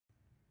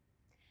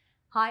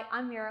Hi,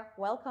 I'm Mira.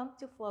 Welcome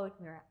to Flow with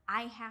Mira.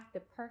 I have the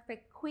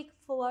perfect quick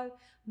flow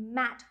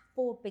mat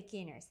for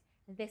beginners.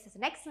 This is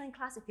an excellent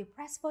class if you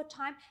press for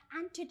time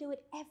and to do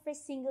it every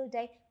single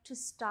day to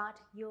start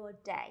your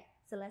day.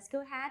 So let's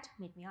go ahead,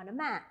 meet me on the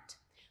mat.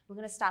 We're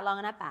going to start lying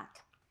on our back.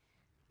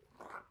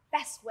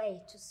 Best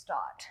way to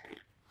start.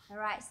 All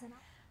right, so now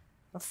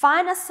we'll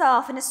find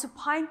ourselves in a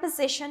supine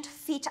position,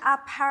 feet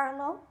are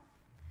parallel.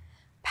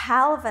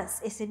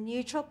 Pelvis is in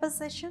neutral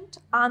position,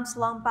 arms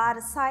long by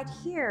the side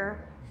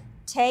here.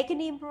 Take a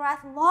deep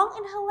breath, long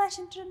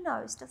inhalation to the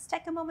nose. Let's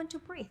take a moment to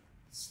breathe.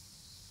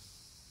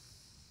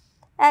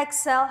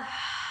 Exhale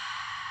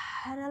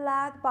and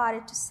allow the body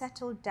to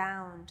settle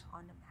down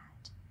on the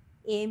mat.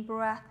 In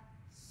breath.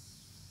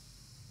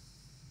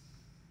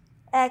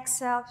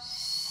 Exhale.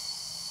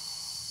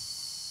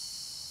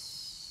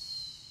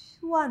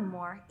 One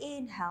more.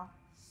 Inhale.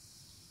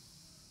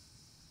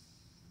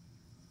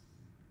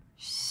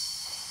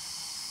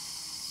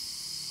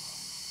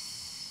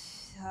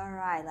 All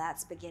right,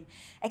 let's begin.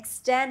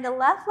 Extend the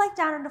left leg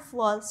down on the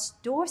floor.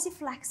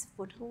 Dorsiflex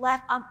foot.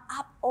 Left arm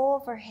up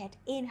overhead.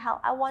 Inhale.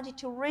 I want you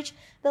to reach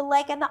the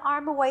leg and the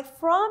arm away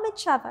from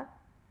each other.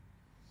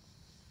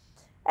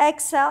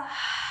 Exhale.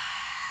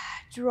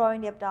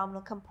 Drawing the abdominal,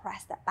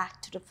 compress that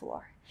back to the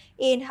floor.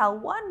 Inhale,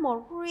 one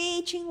more,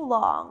 reaching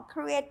long.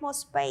 Create more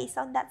space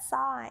on that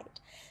side.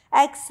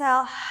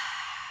 Exhale,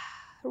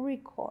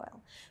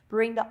 recoil.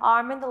 Bring the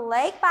arm and the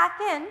leg back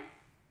in.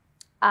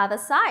 Other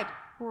side.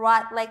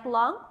 Right leg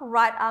long,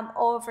 right arm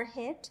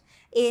overhead.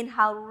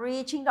 Inhale,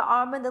 reaching the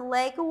arm and the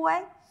leg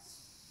away.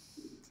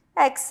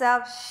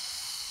 Exhale,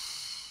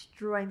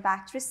 drawing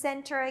back to the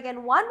center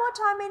again. One more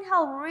time,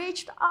 inhale,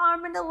 reach the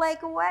arm and the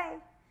leg away.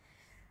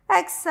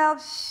 Exhale,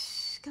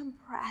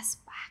 compress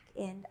back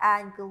in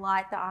and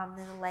glide the arm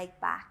and the leg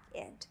back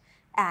in.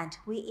 And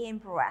we in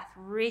breath,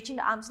 reaching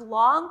the arms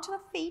long to the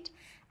feet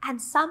and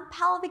some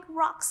pelvic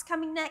rocks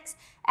coming next.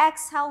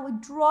 Exhale, we're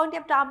drawing the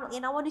abdominal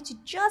in. I want you to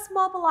just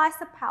mobilize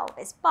the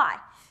pelvis by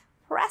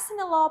pressing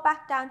the lower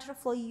back down to the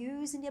floor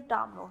using the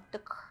abdominal. The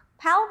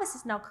pelvis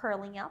is now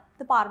curling up,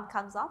 the bottom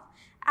comes off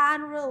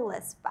and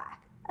release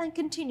back. And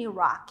continue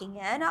rocking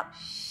and up.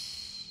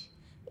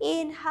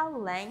 Inhale,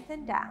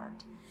 lengthen down.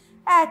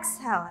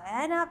 Exhale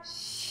and up.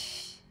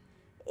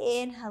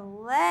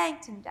 Inhale,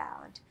 lengthen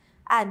down.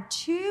 And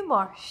two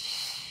more.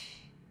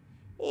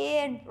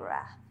 In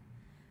breath.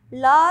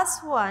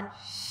 Last one.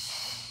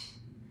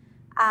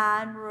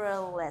 And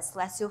release.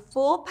 Let's do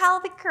full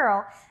pelvic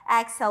curl.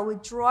 Exhale,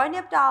 withdrawing the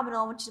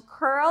abdominal. I want you to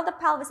curl the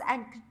pelvis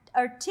and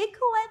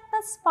articulate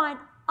the spine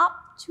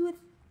up to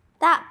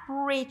that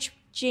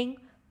bridging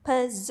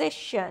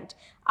position.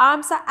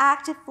 Arms are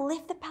active.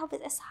 Lift the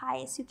pelvis as high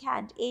as you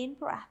can. In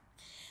breath.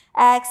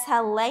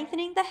 Exhale,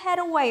 lengthening the head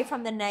away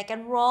from the neck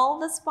and roll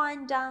the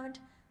spine down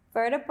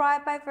vertebra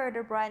by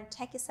vertebra and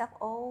take yourself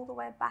all the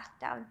way back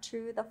down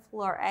to the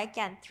floor.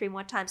 Again, 3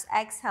 more times.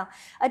 Exhale.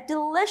 A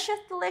delicious,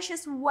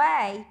 delicious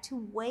way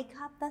to wake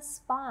up the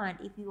spine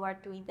if you are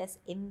doing this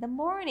in the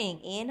morning.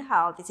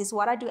 Inhale. This is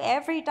what I do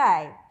every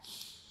day.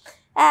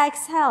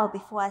 Exhale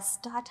before I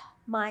start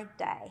my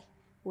day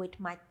with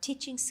my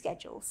teaching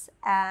schedules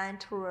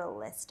and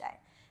release day.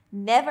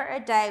 Never a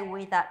day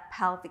without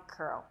pelvic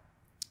curl.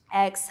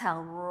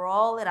 Exhale,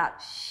 roll it up.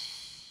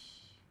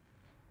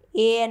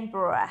 In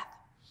breath.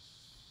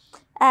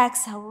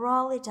 Exhale,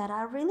 roll it out.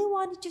 I really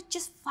want you to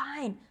just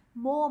find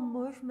more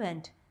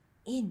movement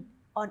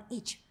on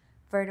each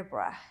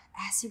vertebra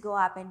as you go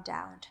up and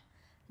down.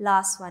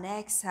 Last one,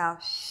 exhale.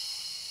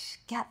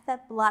 Get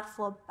that blood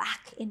flow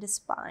back in the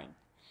spine.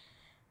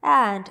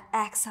 And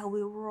exhale,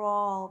 we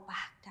roll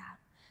back down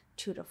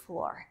to the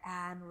floor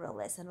and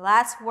release. And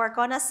let's work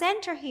on a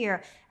center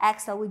here.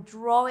 Exhale, we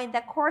draw in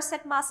the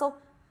corset muscle.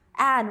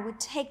 And we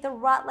take the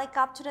right leg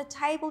up to the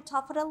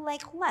tabletop for the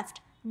leg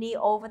left, knee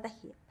over the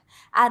hip.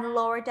 And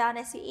lower down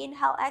as you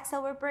inhale,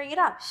 exhale, we bring it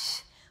up.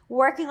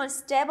 Working on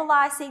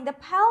stabilizing the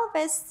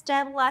pelvis,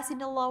 stabilizing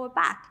the lower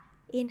back.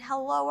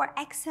 Inhale, lower,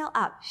 exhale,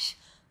 up.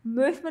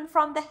 Movement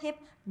from the hip,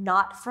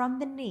 not from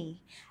the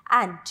knee.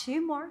 And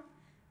 2 more.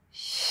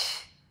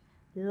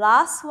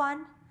 Last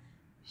one.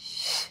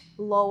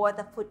 Lower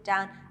the foot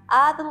down,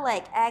 other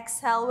leg.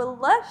 Exhale, we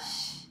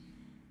lift.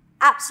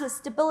 Absolute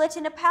stability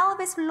in the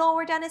pelvis,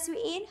 lower down as we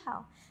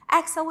inhale.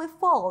 Exhale, we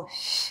fold.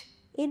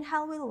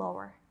 Inhale, we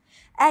lower.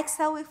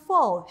 Exhale, we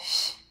fold.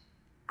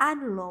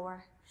 And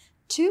lower.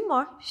 2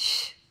 more.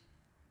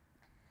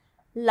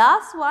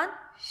 Last one.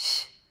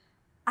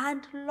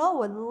 And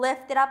lower.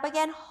 Lift it up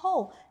again.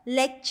 Hold.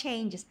 Leg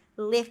changes.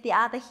 Lift the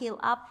other heel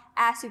up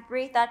as you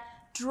breathe out.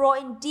 Draw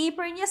in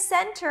deeper in your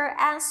center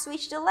and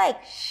switch the leg.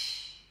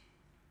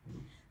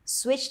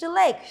 Switch the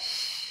leg.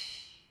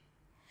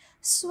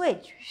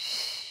 Switch.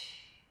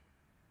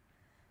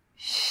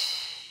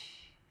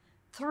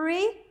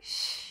 3,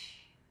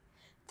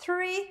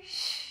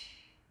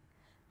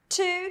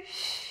 2,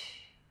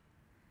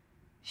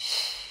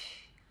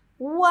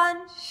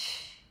 1.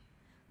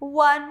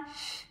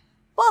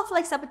 Both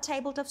legs up at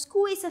tabletop.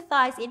 Squeeze the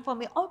thighs in for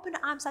me. Open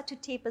the arms out to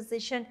T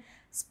position.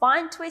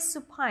 Spine twist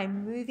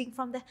supine. Moving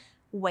from the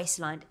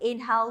waistline.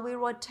 Inhale, we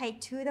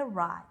rotate to the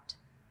right.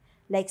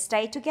 Legs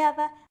stay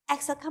together.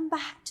 Exhale, come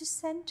back to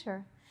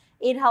center.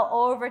 Inhale,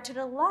 over to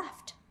the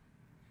left.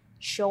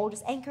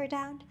 Shoulders anchor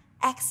down.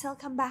 Exhale,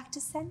 come back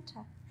to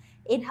center.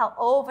 Inhale,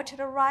 over to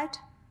the right.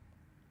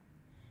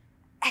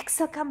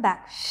 Exhale, come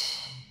back.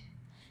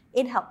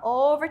 Inhale,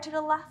 over to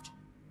the left.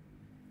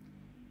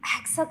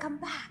 Exhale, come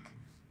back.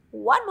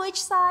 One more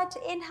each side.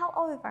 Inhale,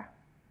 over.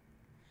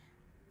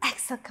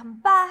 Exhale, come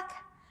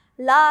back.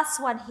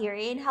 Last one here.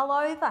 Inhale,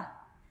 over.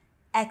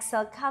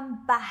 Exhale,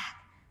 come back.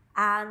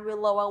 And we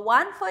lower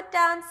one foot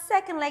down,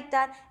 second leg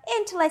down,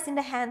 interlacing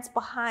the hands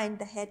behind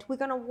the head. We're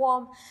going to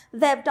warm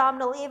the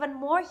abdominal even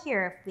more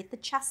here with the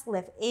chest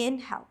lift.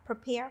 Inhale,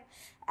 prepare.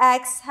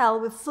 Exhale,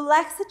 we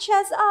flex the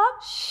chest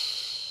up.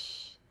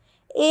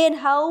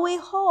 Inhale, we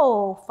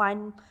hold.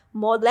 Find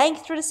more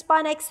length through the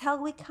spine.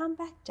 Exhale, we come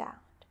back down.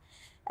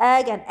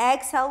 Again,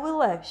 exhale, we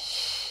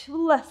lift.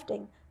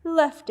 Lifting,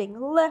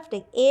 lifting,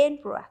 lifting. In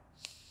breath.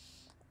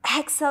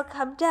 Exhale,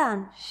 come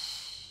down.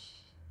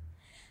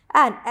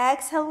 And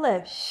exhale,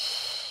 lift.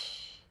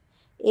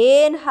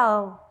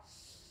 Inhale.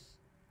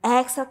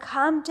 Exhale,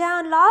 come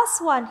down. Last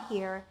one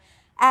here.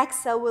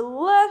 Exhale, we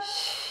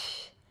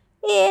lift.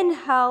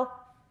 Inhale.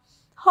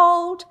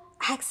 Hold.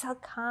 Exhale,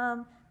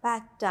 come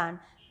back down.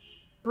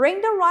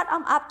 Bring the right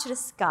arm up to the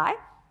sky.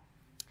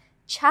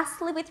 Chest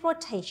lift with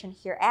rotation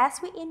here. As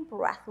we in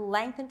breath,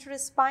 lengthen through the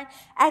spine.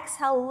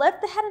 Exhale,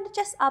 lift the head and the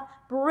chest up.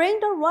 Bring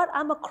the right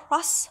arm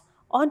across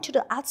onto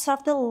the outside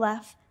of the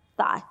left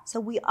thigh. So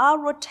we are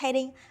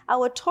rotating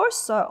our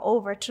torso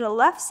over to the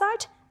left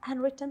side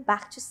and return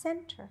back to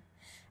center.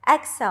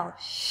 Exhale.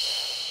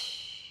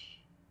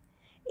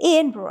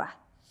 In breath.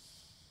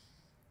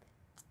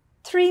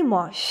 3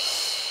 more.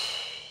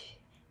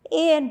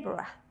 In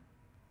breath.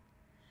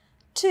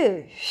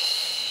 2.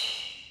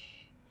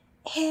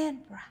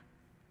 In breath.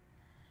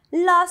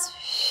 Last.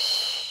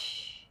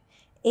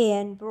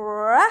 In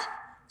breath.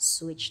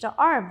 Switch the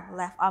arm.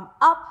 Left arm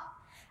up.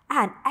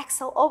 And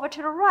exhale over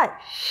to the right.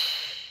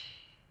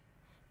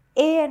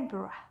 In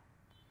breath.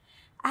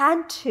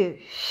 And 2.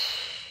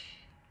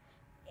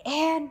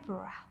 In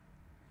breath.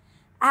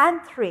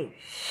 And 3.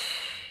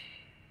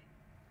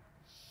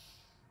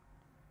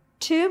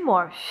 2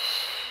 more.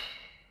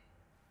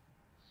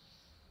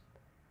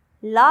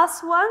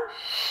 Last one.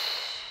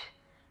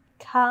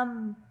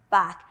 Come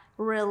back.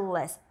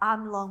 Release.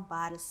 Arm long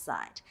by the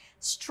side.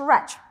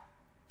 Stretch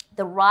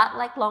the right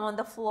leg long on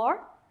the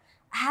floor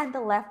and the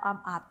left arm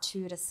up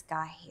to the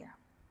sky here.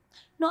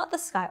 Not the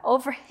sky,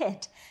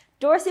 overhead.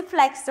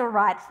 Dorsiflex the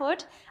right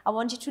foot. I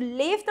want you to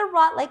lift the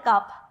right leg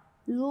up.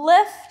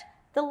 Lift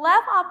the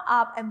left arm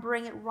up and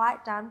bring it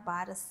right down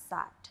by the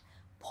side.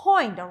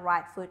 Point the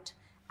right foot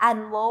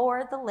and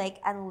lower the leg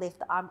and lift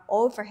the arm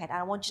overhead. And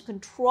I want you to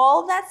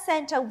control that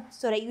center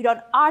so that you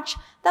don't arch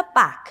the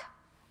back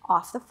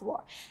off the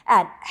floor.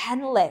 And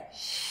lift.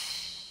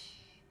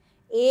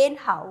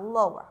 Inhale,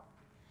 lower.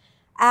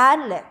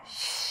 And lift.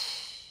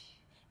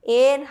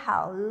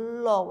 Inhale,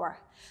 lower.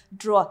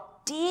 Draw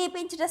deep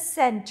into the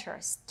center.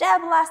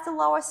 Stabilize the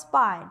lower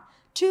spine.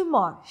 2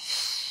 more.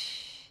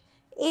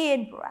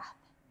 In breath.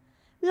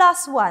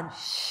 Last one.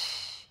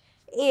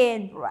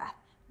 In breath.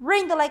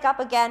 Bring the leg up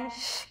again.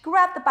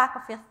 Grab the back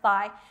of your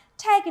thigh.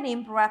 Take an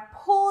in breath.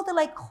 Pull the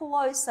leg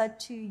closer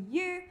to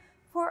you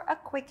for a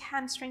quick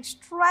hamstring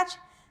stretch.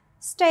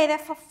 Stay there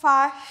for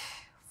 5,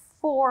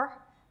 4,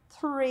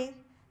 3,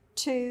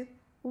 2,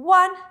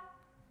 1.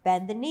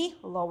 Bend the knee,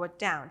 lower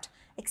down.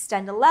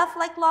 Extend the left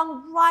leg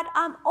long, right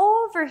arm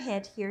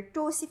overhead here.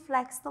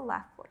 Dorsiflex the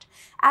left foot.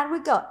 And we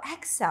go.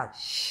 Exhale.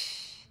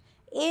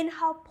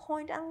 Inhale,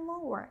 point and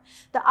lower.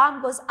 The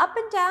arm goes up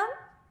and down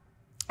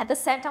at the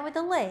same time with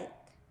the leg.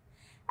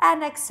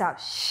 And exhale.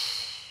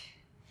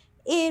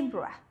 In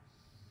breath.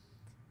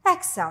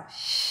 Exhale.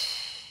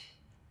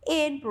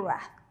 In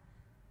breath.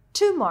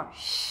 2 more.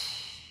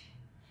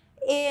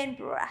 In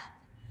breath.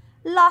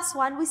 Last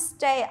one, we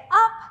stay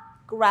up.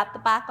 Grab the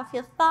back of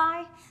your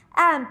thigh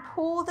and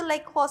pull the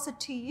leg closer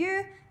to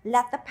you.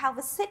 Let the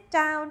pelvis sit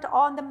down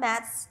on the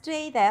mat.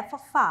 Stay there for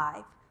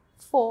 5,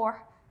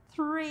 4,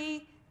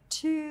 3,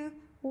 2,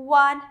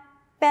 1.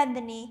 Bend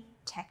the knee.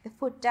 Take the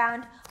foot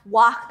down.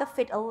 Walk the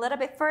feet a little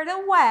bit further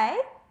away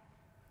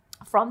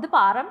from the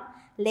bottom.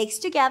 Legs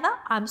together,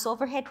 arms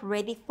overhead,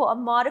 ready for a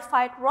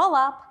modified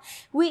roll-up.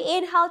 We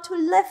inhale to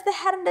lift the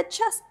head and the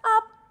chest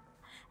up.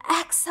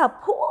 Exhale,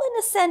 pull in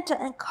the center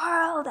and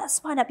curl that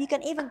spine up. You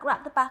can even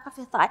grab the back of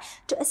your thigh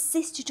to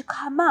assist you to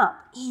come up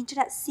into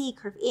that C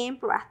curve. In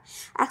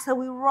breath. Exhale,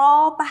 we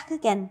roll back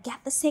again.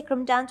 Get the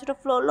sacrum down to the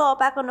floor, lower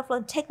back on the floor,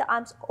 and take the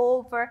arms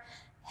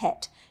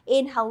overhead.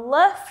 Inhale,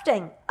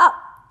 lifting up.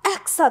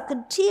 Exhale,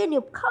 continue,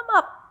 come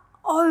up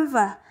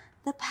over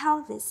the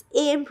pelvis.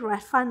 In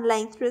breath, find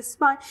length through the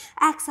spine.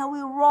 Exhale,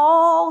 we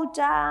roll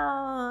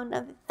down.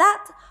 If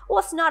that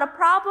was not a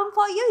problem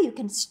for you, you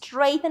can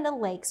straighten the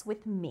legs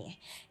with me.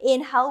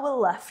 Inhale, we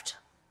lift.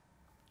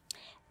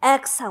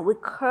 Exhale, we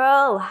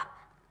curl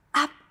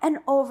up and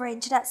over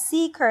into that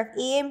C curve.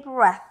 In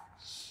breath.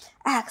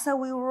 Exhale,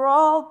 we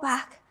roll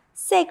back,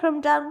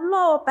 sacrum down,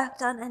 lower back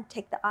down, and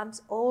take the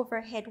arms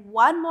overhead.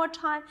 One more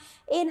time.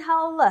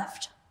 Inhale,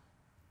 lift.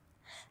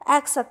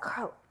 Exhale,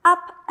 curl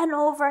up and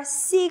over,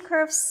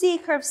 C-curve,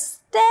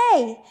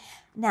 stay.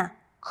 Now,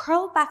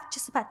 curl back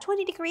just about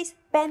 20 degrees,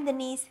 bend the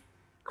knees,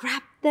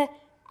 grab the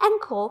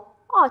ankle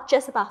or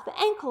just above the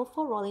ankle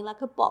for rolling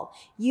like a ball.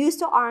 Use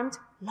the arms,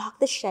 lock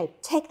the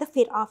shape, take the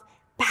feet off,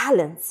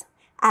 balance,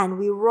 and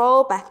we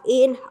roll back.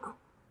 Inhale,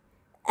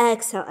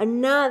 exhale.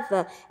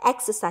 Another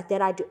exercise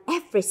that I do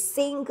every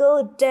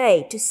single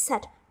day to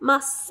set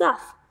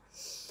myself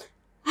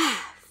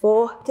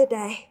for the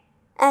day.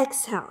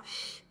 Exhale.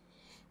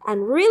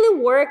 And really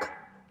work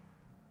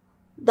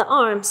the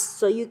arms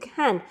so you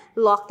can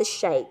lock the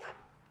shape.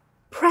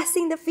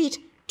 Pressing the feet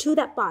to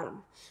that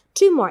bottom.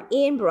 2 more.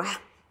 In breath.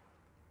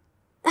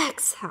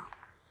 Exhale.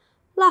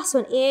 Last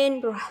one.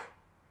 In breath.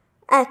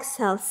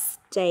 Exhale.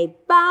 Stay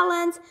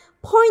balanced.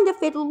 Point the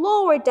feet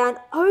lower down.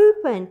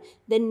 Open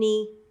the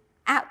knee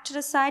out to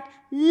the side.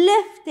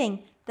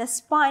 Lifting the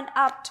spine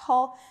up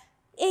tall.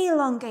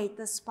 Elongate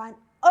the spine.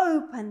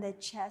 Open the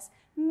chest.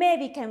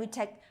 Maybe can we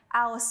take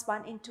our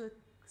spine into a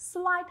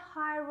slight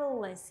high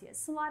release here,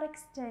 slight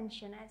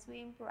extension as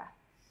we breath.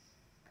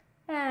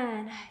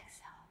 And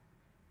exhale.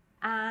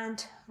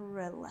 And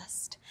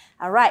released.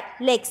 All right,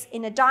 legs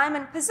in a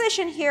diamond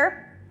position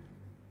here.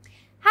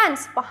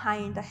 Hands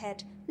behind the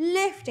head,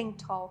 lifting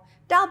tall.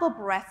 Double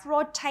breath,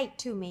 rotate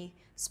to me.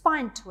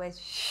 Spine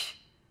twist.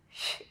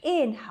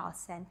 Inhale,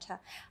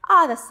 center.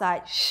 Other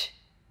side.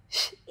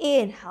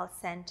 Inhale,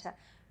 center.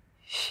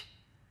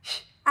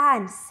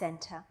 And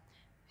center.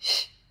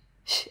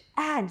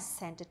 And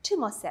center. 2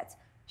 more sets.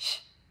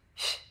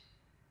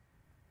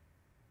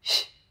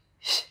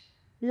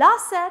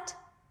 Last set.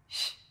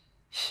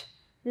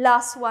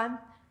 Last one.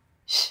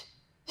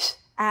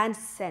 And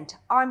center.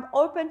 Arm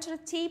open to the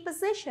T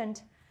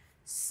positioned.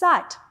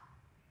 Side.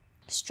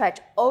 Stretch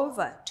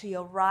over to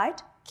your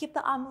right. Keep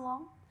the arm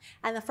long.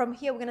 And then from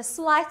here, we're going to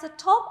slide the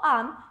top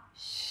arm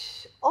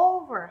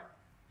over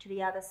to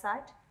the other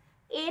side.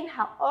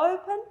 Inhale,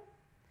 open.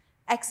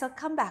 Exhale,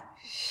 come back.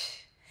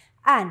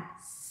 And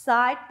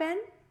side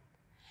bend,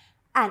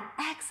 and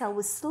exhale,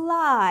 we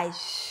slide.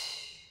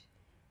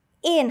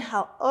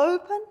 Inhale,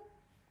 open.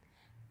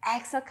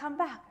 Exhale, come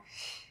back.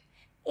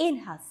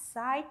 Inhale,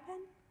 side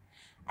bend.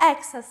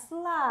 Exhale,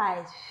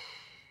 slide.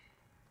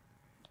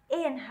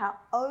 Inhale,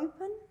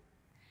 open.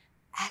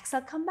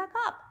 Exhale, come back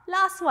up.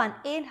 Last one.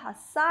 Inhale,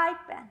 side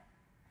bend.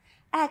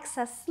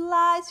 Exhale,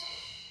 slide.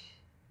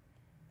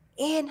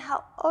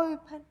 Inhale,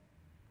 open.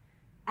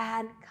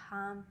 And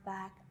come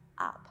back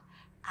up.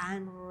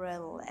 And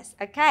release.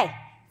 Okay,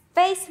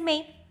 face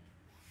me.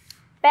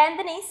 Bend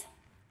the knees.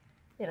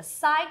 Little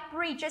side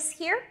bridges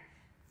here.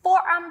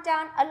 Forearm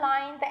down,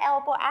 align the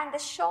elbow and the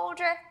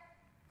shoulder.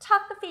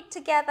 Tuck the feet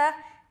together,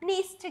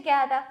 knees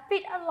together,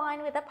 feet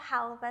aligned with the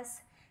pelvis.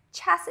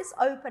 Chest is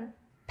open.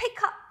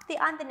 Pick up the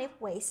underneath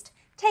waist.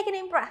 Take an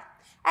in breath.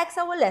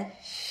 Exhale, we lift.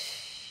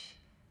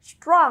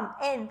 Strong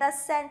in the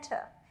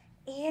center.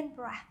 In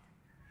breath.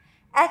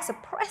 Exhale,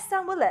 press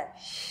down, we lift.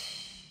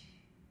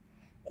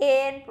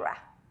 In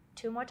breath.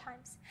 2 more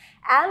times.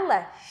 And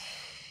lift.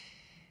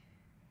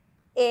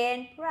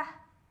 In breath.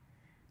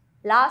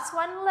 Last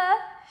one,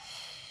 lift.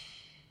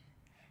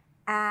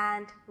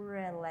 And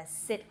release.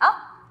 Sit up.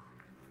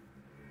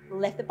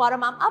 Lift the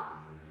bottom arm up.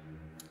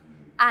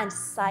 And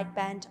side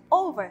bend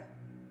over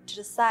to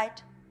the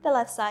side, the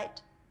left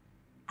side.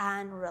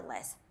 And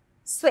release.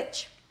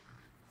 Switch.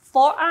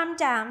 Forearm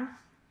down.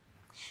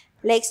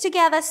 Legs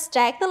together.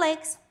 Stack the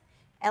legs.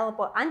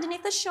 Elbow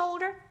underneath the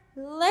shoulder.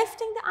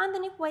 Lifting the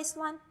underneath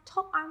waistline,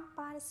 top arm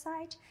by the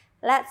side.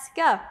 Let's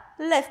go.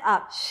 Lift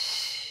up.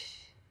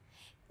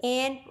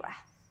 In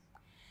breath.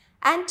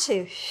 And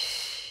 2.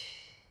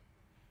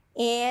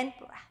 In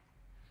breath.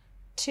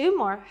 2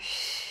 more.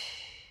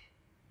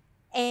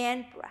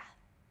 In breath.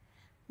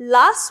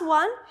 Last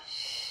one.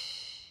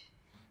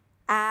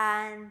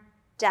 And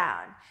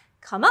down.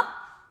 Come up.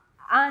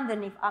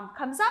 Underneath arm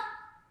comes up.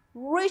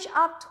 Reach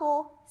up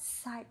tall.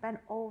 Side bend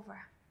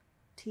over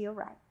to your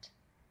right.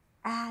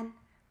 And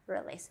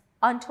release.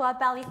 Onto our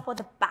belly for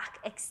the back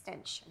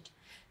extension.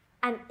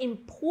 An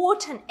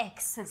important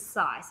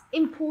exercise.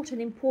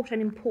 Important.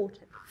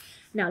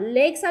 Now,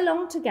 legs are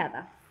long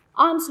together.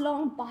 Arms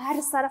long by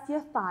the side of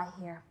your thigh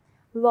here.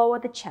 Lower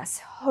the chest.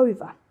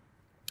 Hover.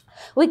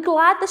 We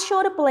glide the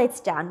shoulder blades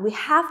down. We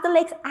have the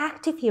legs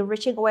active here,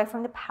 reaching away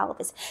from the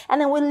pelvis. And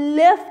then we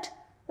lift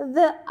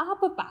the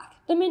upper back,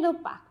 the middle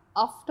back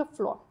off the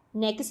floor.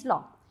 Neck is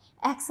long.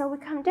 Exhale, we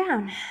come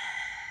down.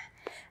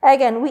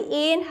 Again, we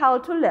inhale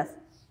to lift.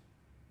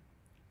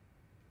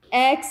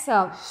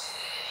 Exhale.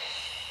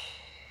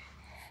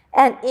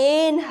 And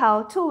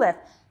inhale to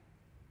lift.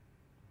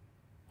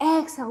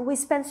 Exhale. We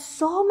spend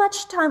so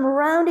much time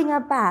rounding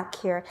our back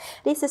here.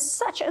 This is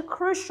such a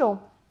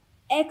crucial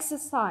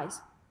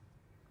exercise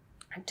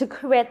to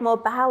create more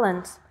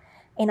balance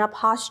in our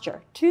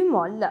posture. 2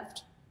 more.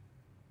 Lift.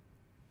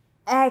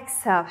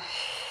 Exhale.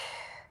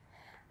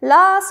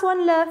 Last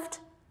one. Lift.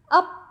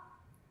 Up.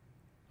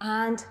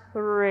 And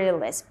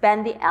release.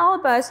 Bend the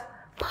elbows.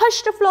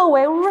 push the floor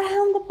away,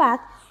 round the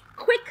back,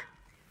 quick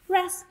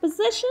rest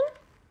position,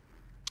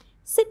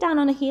 sit down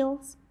on the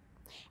heels,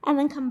 and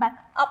then come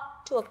back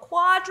up to a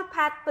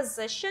quadruped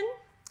position,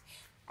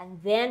 and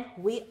then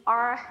we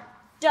are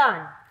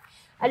done.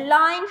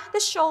 Align the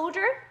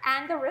shoulder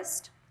and the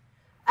wrist,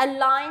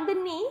 align the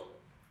knee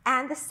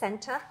and the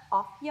center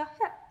of your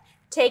hip.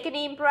 Take a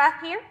deep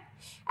breath here.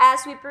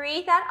 As we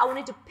breathe out, I want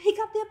you to pick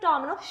up the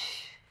abdominal,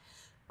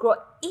 go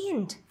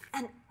in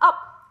and up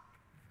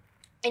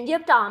in the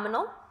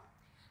abdominal,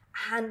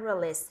 and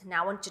release.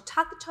 Now I want you to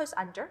tuck the toes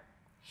under,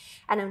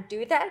 and then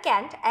do that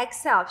again.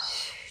 Exhale,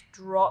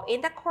 draw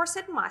in the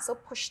corset muscle,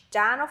 push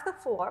down off the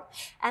floor,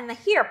 and then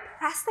here,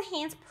 press the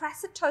hands,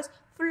 press the toes,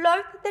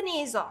 float the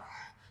knees off.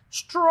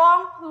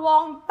 Strong,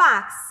 long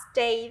back,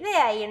 stay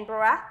there in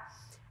breath.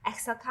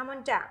 Exhale, come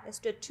on down. Let's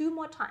do it 2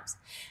 more times.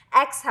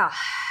 Exhale,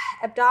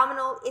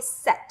 abdominal is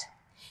set,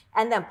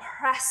 and then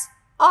press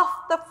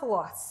off the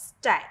floor,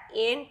 stay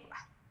in,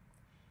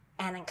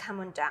 and then come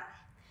on down.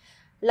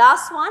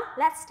 Last one,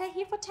 let's stay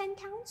here for 10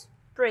 counts.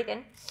 Breathe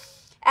in,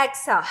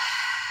 exhale,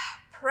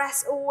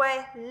 press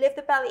away, lift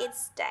the belly in,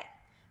 stay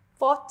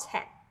for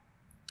 10,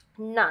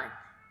 9,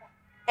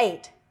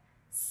 8,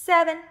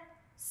 7,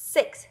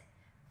 6,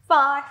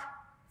 5,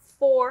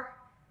 4,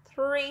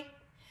 3,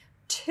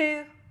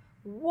 2,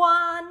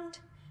 1.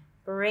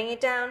 Bring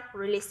it down,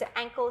 release the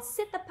ankles,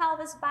 sit the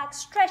pelvis back,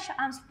 stretch your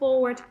arms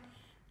forward.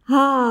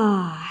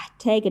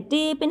 Take a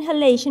deep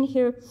inhalation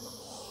here.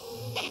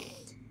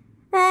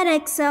 And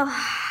exhale,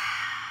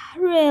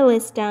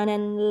 release down,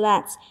 and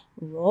let's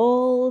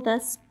roll the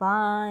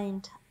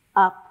spine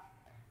up,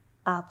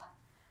 up,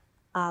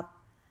 up.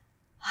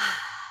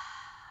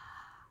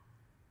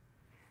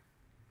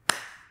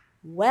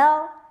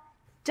 Well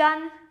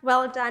done,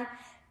 well done.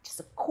 Just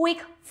a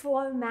quick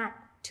flow mat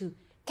to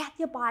get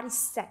your body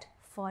set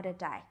for the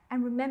day.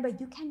 And remember,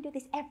 you can do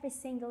this every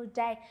single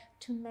day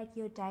to make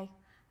your day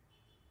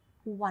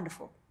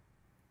wonderful.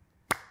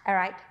 All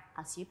right,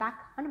 I'll see you back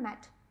on the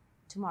mat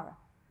tomorrow.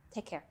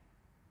 Take care.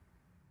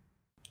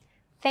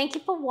 Thank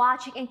you for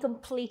watching and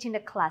completing the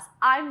class.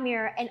 I'm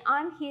Mira, and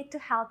I'm here to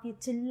help you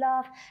to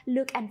love,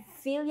 look, and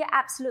feel your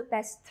absolute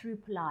best through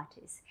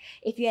Pilates.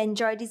 If you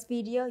enjoyed this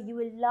video, you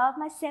will love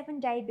my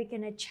 7-day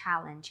beginner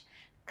challenge.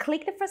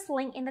 Click the first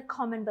link in the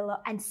comment below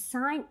and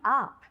sign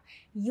up.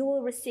 You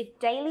will receive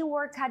daily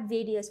workout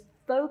videos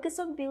focused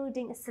on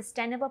building a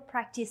sustainable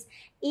practice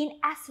in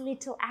as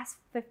little as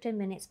 15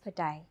 minutes per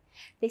day.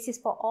 This is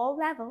for all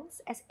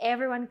levels, as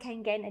everyone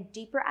can gain a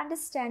deeper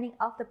understanding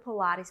of the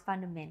Pilates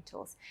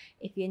fundamentals.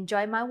 If you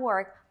enjoy my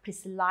work,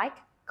 please like,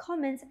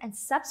 comment, and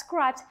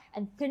subscribe,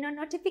 and turn on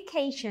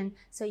notifications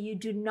so you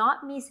do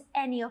not miss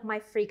any of my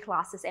free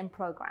classes and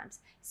programs.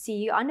 See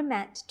you on the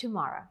mat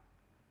tomorrow.